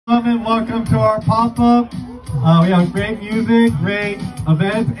And welcome to our pop-up. We have great music, great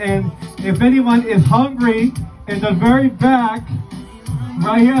events, and if anyone is hungry, in the very back,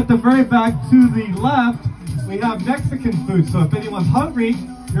 right here at the very back to the left, we have Mexican food. So if anyone's hungry,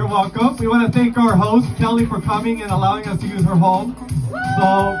 you're welcome. We want to thank our host, Kelly, for coming and allowing us to use her home.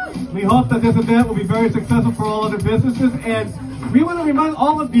 So we hope that this event will be very successful for all other businesses. And we want to remind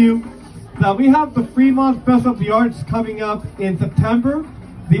all of you that we have the Fremont Festival of the Arts coming up in September,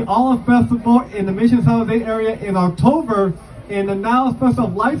 the Olive Festival in the Mission San Jose area in October, and the Now Festival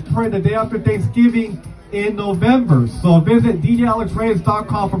of Life Parade the day after Thanksgiving in November. So visit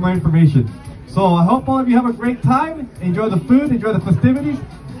djalexreyes.com for more information. So I hope all of you have a great time. Enjoy the food, enjoy the festivities.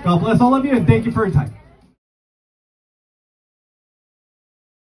 God bless all of you, and thank you for your time.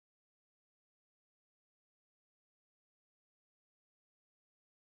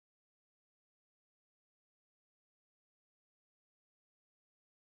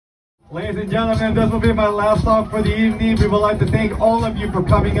 Ladies and gentlemen, this will be my last song for the evening. We would like to thank all of you for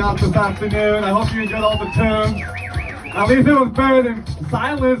coming out this afternoon. I hope you enjoyed all the tunes. At least it was better than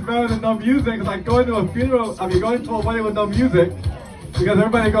silence, better than no music. It's like going to a funeral, going to a wedding with no music, because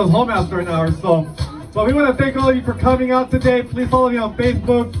everybody goes home after an hour. So, but we want to thank all of you for coming out today. Please follow me on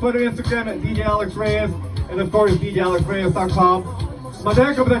Facebook, Twitter, Instagram at DJ Alex Reyes, and of course DJAlexReyes.com.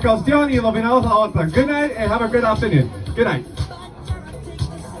 Good night and have a good afternoon. Good night.